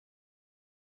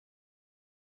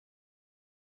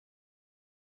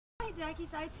Hi, Jacie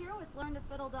Sites here with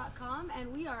LearnToFiddle.com,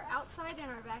 and we are outside in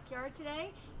our backyard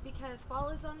today because fall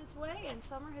is on its way and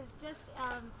summer has just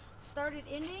started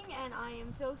ending, and I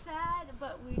am so sad,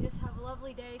 but we just have a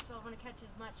lovely day, so I want to catch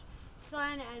as much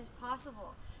sun as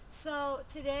possible. So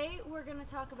today we're going to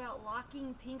talk about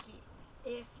locking Pinkie.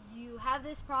 If you have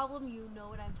this problem, you know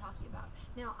what I'm talking about.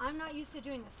 Now, I'm not used to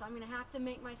doing this, so I'm going to have to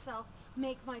make myself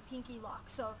make my Pinkie lock.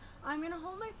 So I'm going to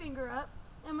hold my finger up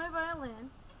and my violin.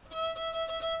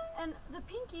 And the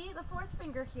Pinkie, the fourth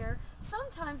finger here,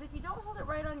 sometimes if you don't hold it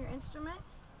right on your instrument,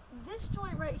 this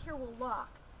joint right here will lock.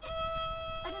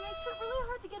 And it makes it really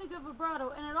hard to get a good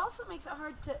vibrato, and it also makes it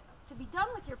hard to be done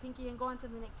with your Pinkie and go on to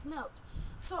the next note.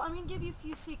 So I'm going to give you a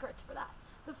few secrets for that.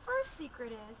 The first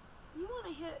secret is you want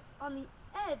to hit on the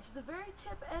edge, the very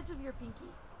tip edge of your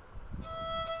Pinkie.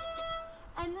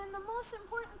 And then the most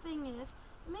important thing is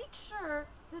make sure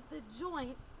that the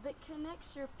joint that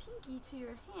connects your Pinkie to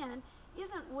your hand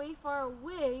isn't way far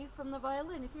away from the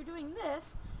violin. If you're doing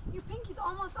this, your Pinkie's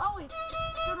almost always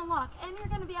going to lock, and you're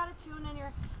going to be out of tune, and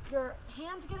your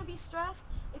hand's going to be stressed.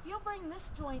 If you'll bring this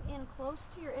joint in close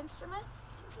to your instrument,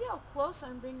 you can see how close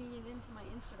I'm bringing it into my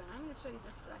instrument. I'm going to show you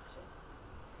this direction.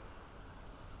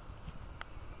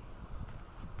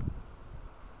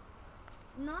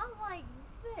 Not like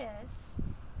this,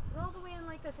 but all the way in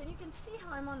like this, and you can see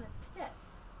how I'm on the tip,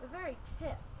 the very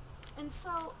tip. And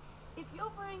so if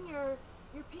you'll bring your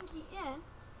Pinkie in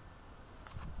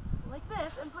like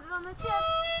this and put it on the tip,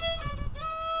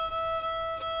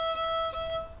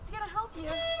 it's going to help you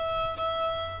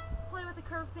play with the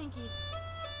curved Pinkie.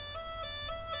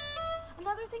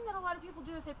 Another thing that a lot of people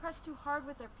do is they press too hard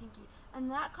with their Pinkie, and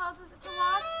that causes it to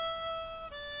lock.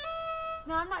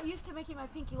 Now, I'm not used to making my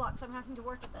Pinkie lock, so I'm having to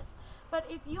work at this. But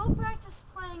if you'll practice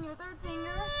playing your third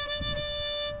finger,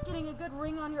 getting a good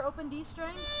ring on your open D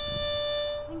string,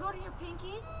 then go to your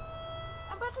Pinkie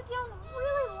and press it down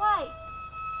really light.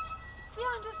 See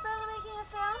how I'm just barely making a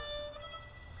sound?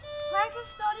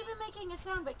 Practice not even making a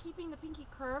sound, but keeping the Pinkie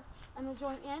curved and the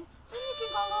joint in. Then you can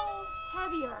go a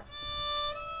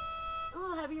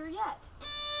little heavier yet.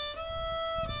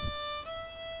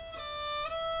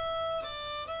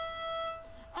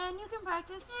 And you can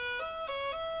practice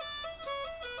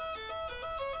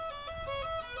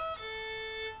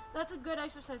that's a good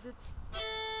exercise. It's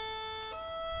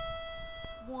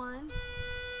 1,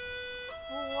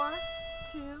 4,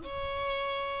 2, 4,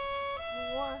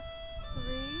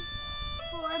 3,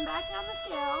 4, and back down the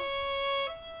scale.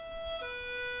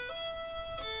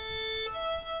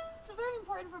 So very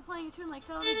important for playing a tune like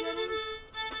Sally Gooden,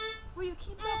 where you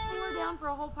keep that 4 down for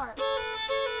a whole part.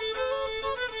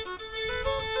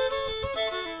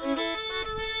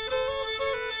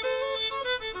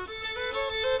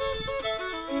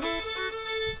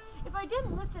 If I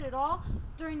didn't lift it at all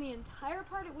during the entire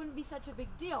part, it wouldn't be such a big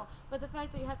deal. But the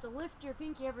fact that you have to lift your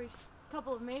Pinkie every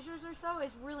couple of measures or so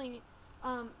is really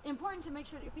important to make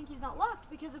sure that your Pinkie's not locked,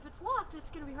 because if it's locked, it's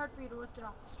going to be hard for you to lift it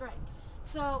off the string.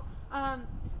 So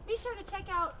be sure to check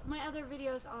out my other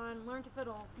videos on Learn to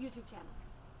Fiddle YouTube channel.